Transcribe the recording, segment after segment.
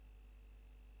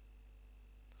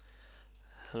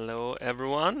Hello,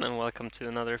 everyone, and welcome to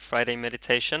another Friday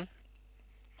meditation.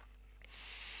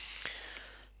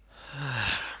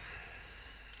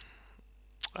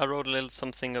 I wrote a little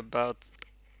something about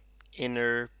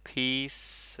inner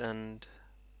peace and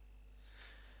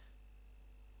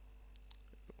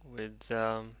with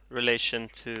relation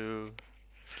to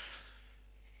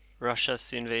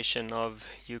Russia's invasion of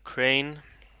Ukraine.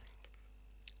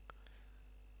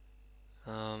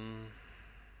 Um,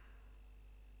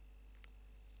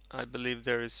 I believe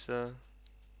there is a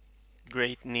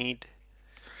great need,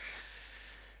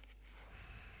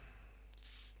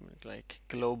 like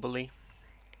globally,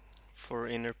 for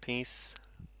inner peace.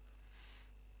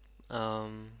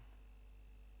 Um,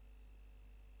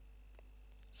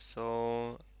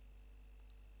 so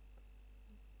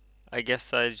I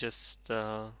guess I just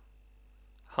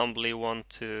humbly want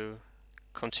to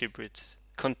contribute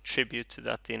to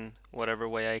that in whatever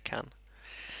way I can.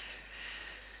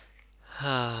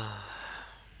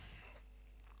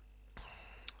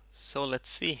 So let's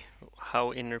see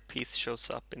how inner peace shows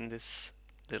up in this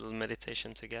little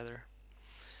meditation together.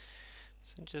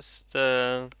 So just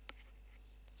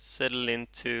settle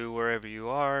into wherever you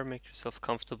are, make yourself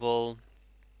comfortable,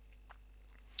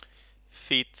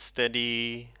 feet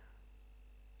steady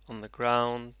on the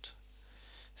ground,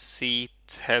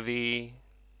 seat heavy,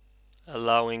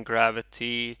 allowing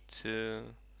gravity to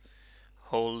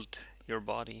hold your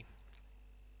body.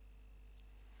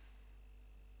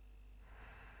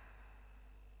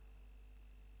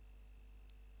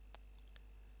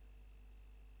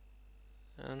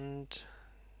 And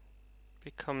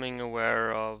becoming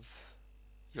aware of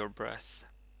your breath.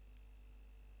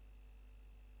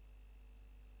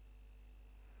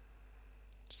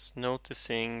 Just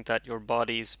noticing that your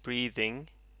body is breathing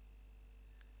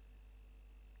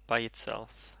by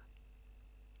itself.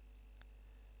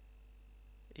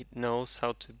 It knows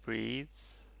how to breathe,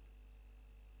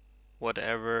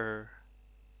 whatever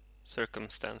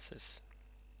circumstances,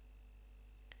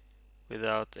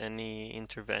 without any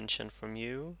intervention from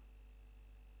you.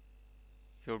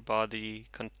 Your body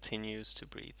continues to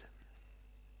breathe.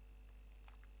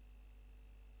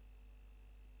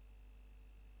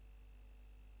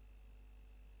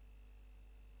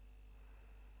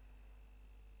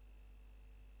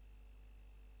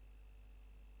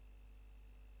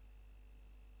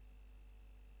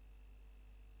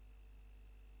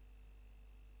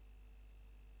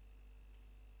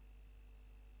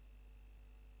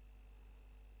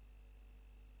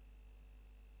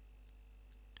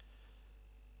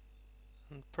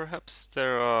 And perhaps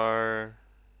there are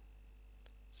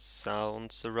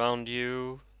sounds around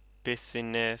you,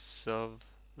 busyness of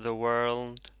the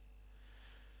world,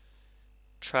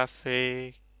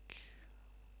 traffic,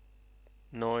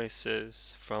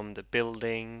 noises from the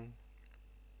building,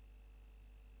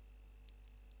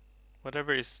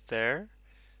 whatever is there,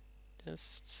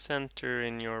 just center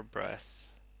in your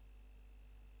breath.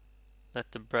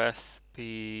 Let the breath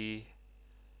be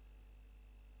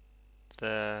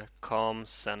the calm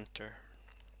center.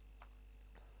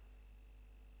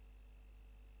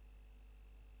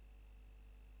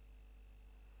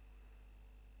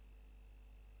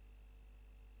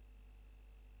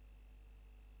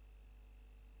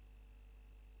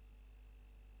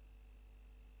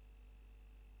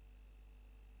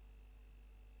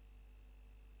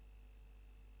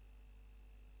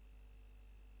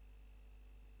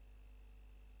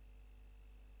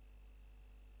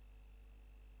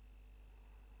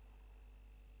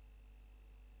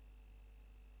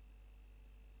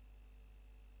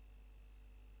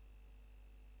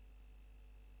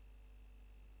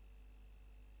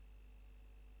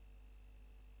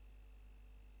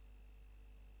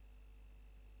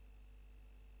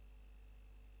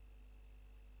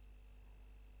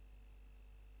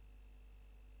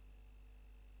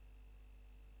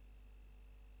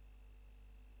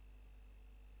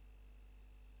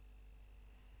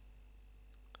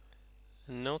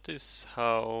 And notice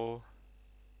how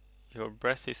your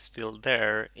breath is still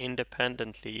there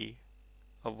independently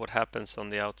of what happens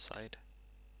on the outside.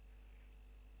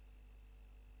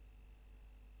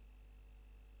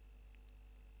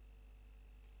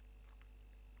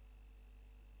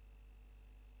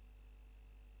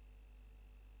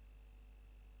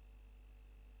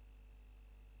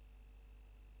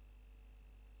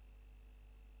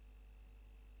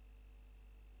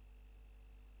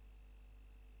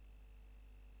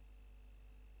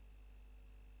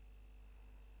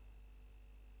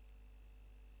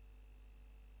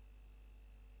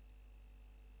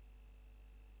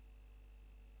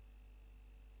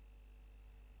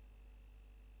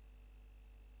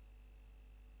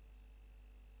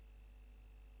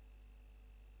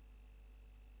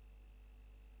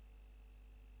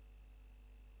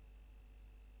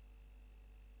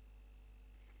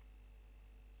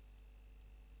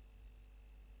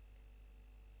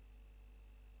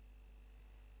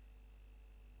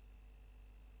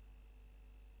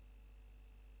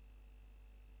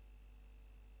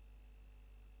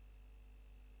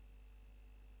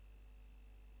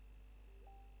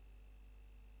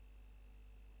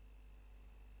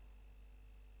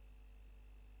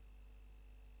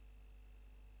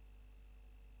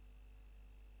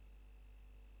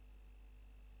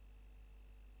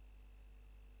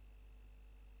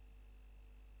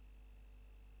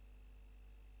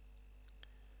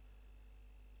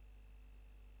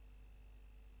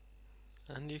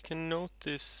 And you can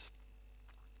notice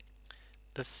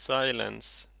the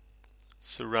silence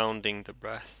surrounding the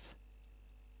breath.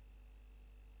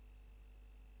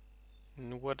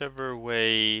 In whatever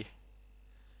way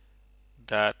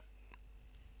that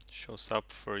shows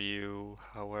up for you,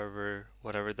 however,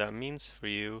 whatever that means for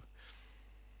you,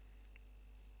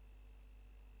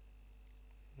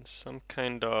 some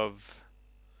kind of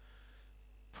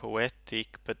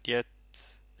poetic but yet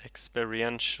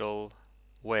experiential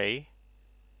way,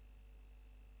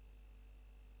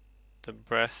 the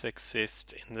breath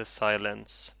exists in the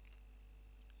silence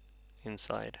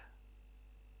inside.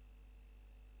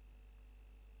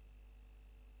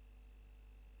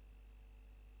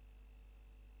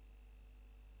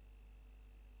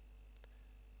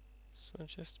 So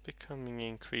just becoming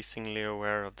increasingly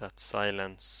aware of that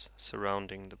silence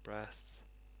surrounding the breath,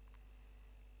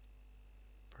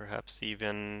 perhaps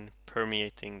even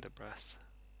permeating the breath.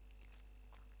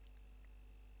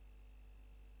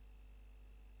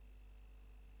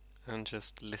 And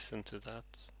just listen to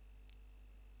that.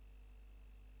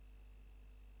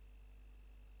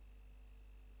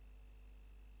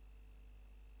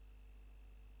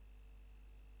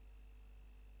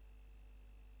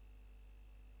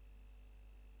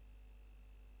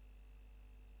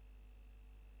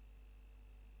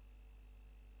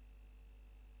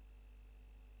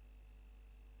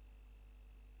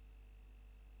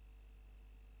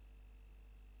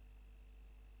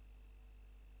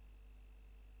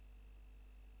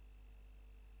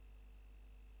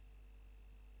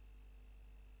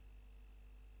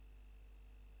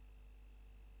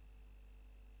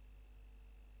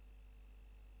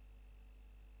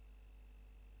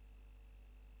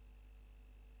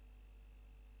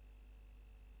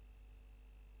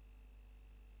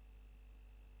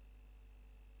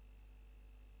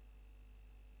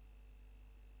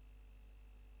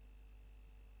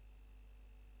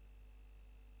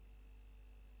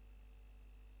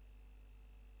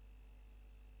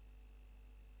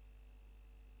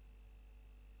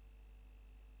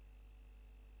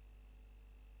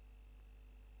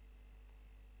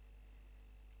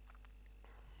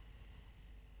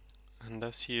 And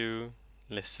as you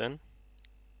listen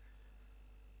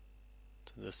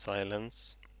to the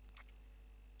silence,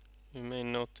 you may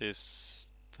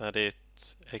notice that it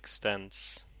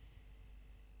extends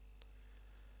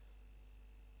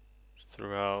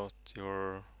throughout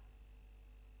your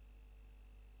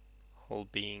whole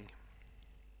being.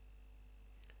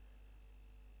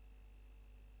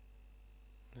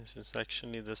 This is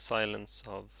actually the silence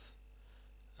of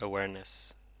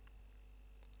awareness,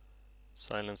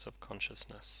 silence of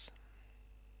consciousness.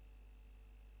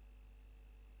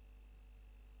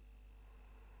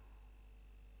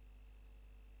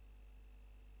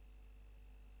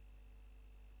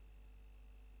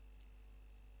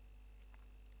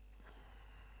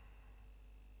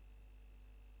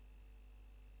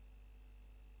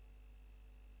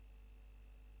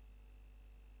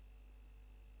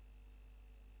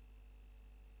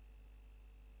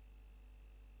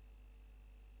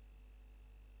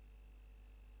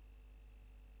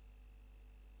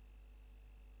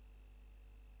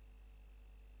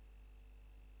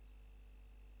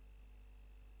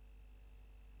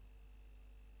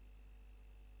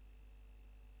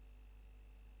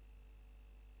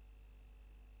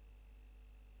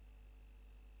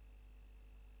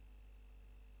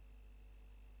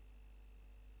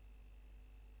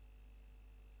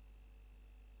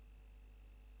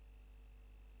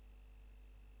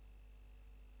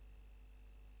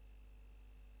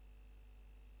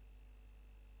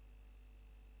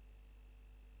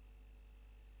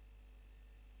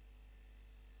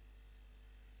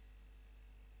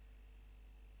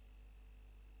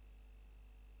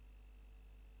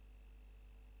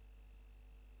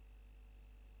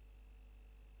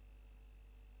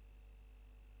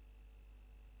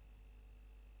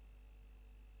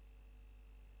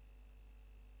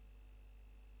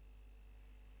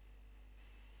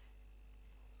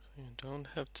 You don't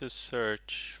have to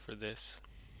search for this.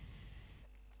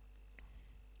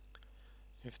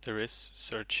 If there is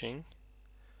searching,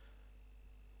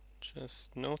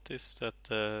 just notice that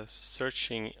the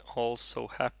searching also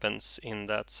happens in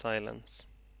that silence.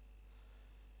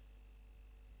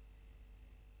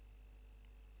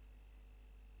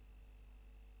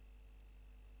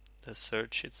 The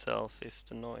search itself is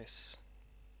the noise.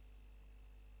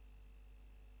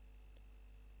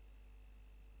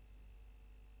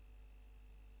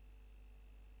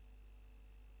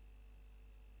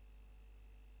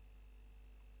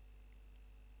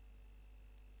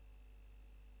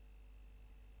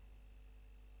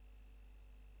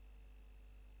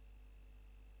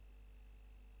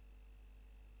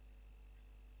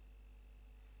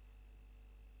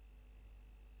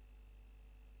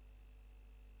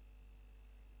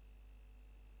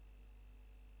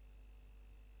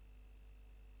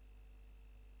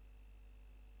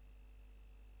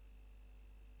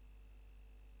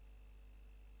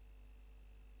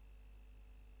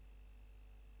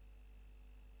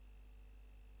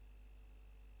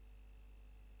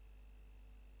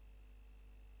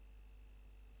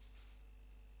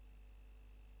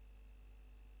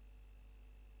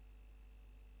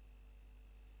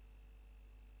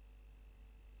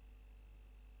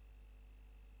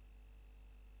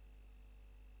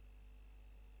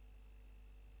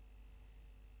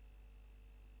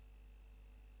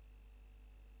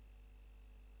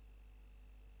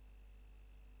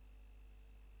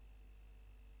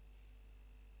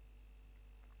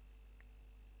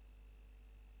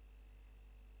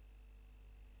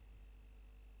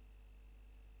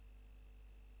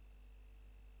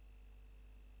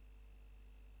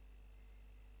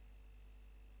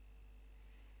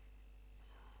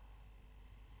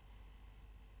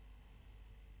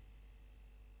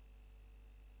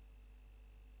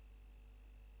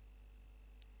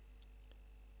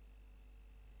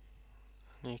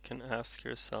 You can ask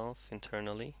yourself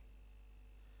internally,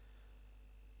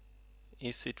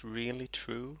 is it really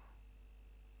true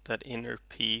that inner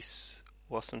peace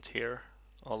wasn't here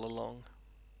all along?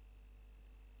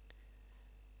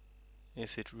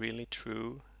 Is it really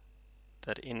true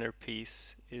that inner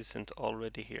peace isn't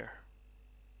already here?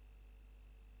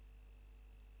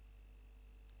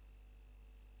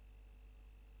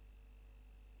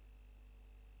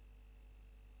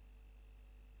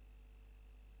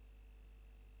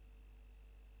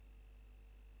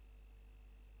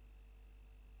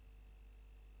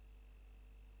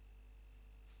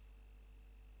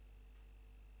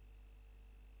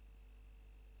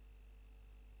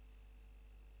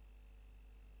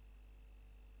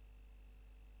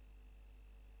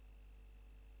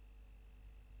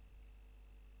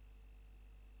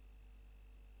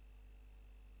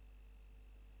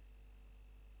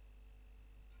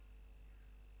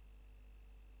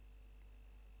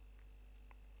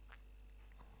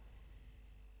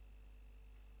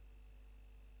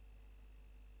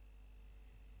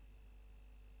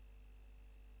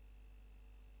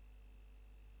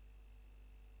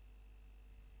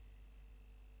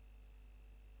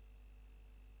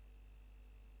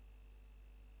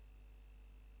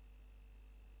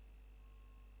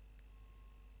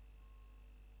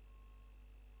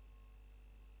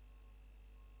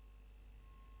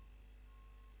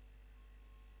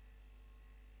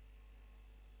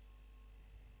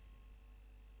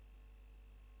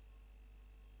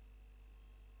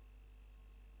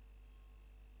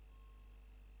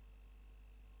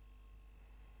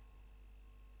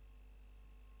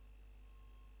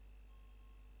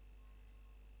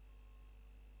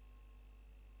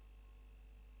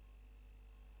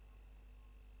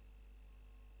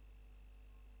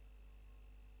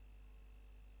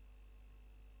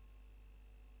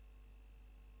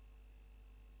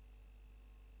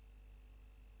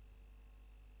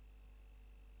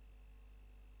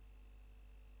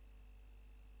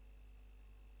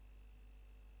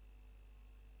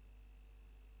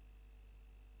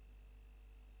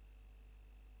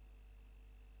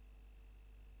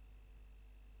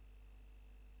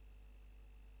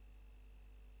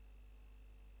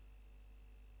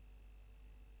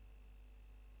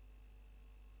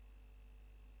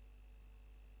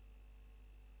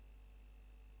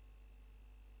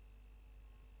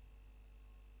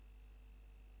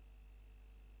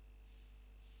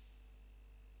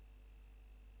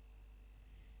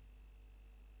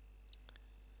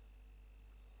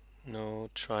 No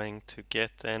trying to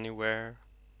get anywhere,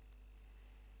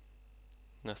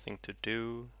 nothing to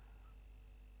do,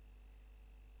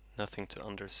 nothing to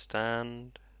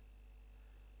understand,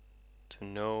 to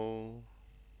know,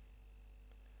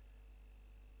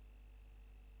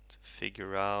 to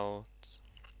figure out,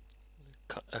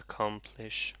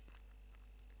 accomplish.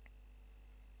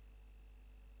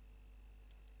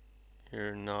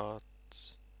 You're not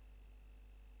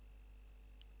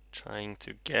trying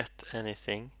to get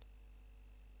anything.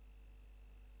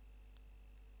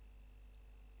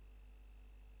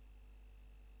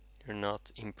 You're not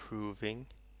improving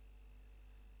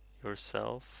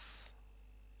yourself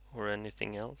or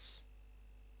anything else.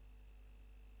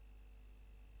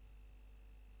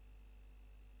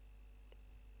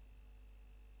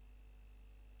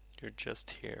 You're just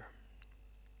here.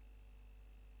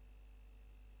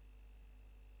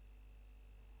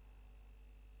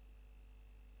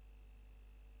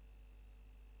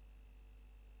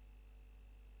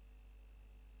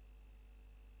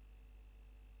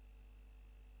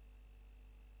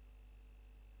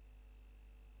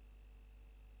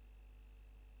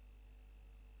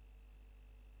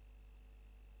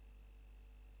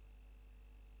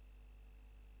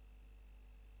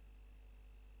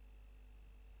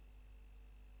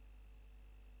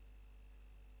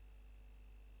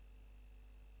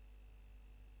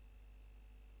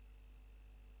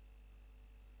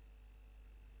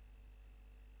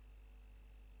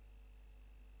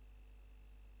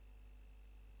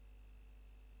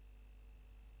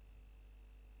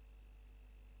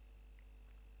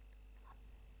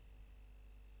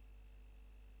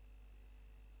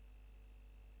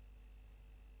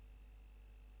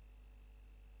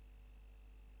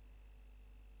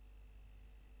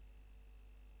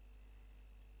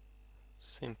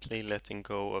 Simply letting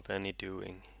go of any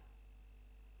doing.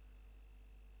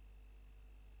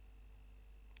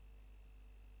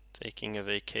 Taking a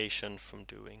vacation from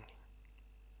doing.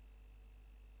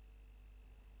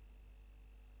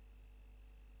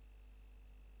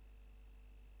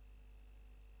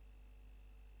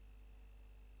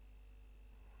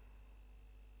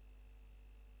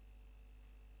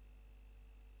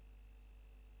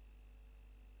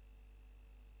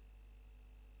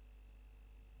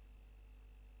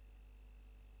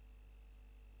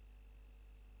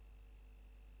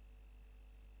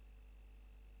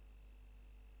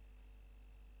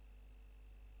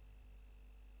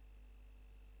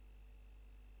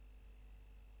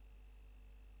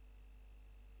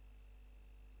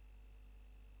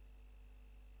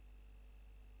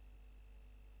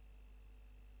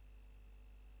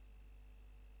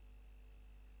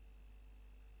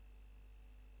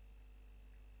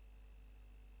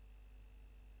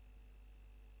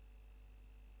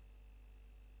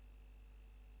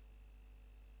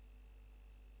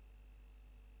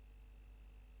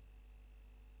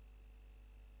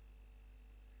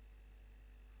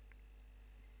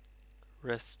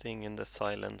 resting in the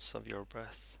silence of your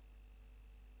breath.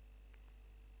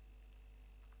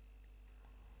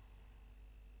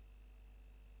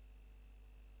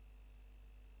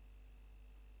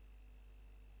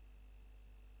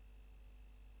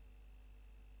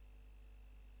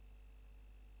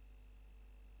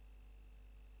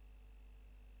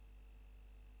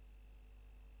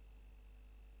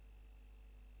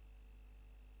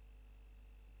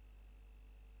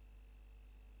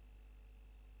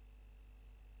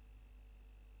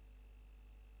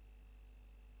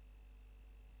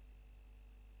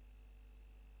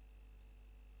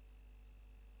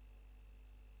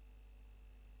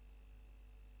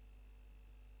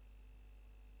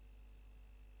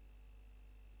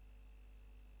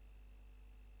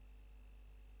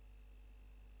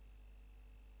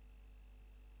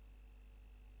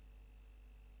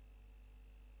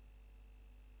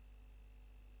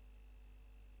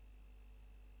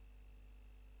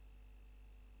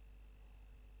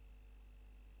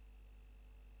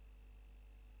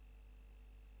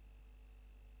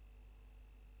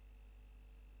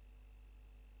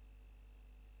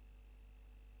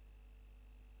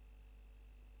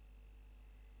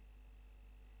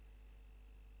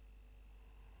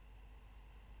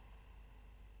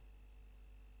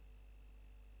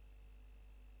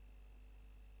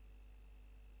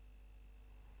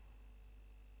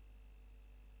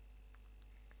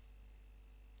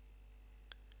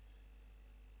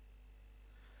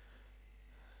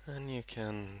 And you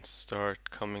can start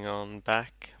coming on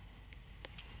back.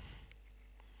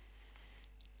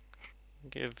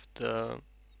 Give the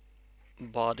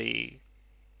body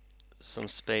some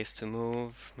space to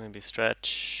move, maybe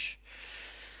stretch.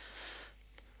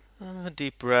 A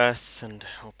deep breath and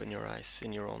open your eyes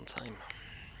in your own time.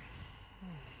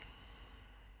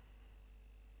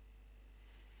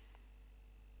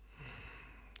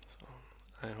 So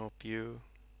I hope you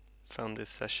found this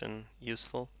session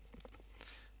useful,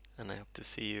 and I hope to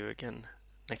see you again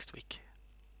next week.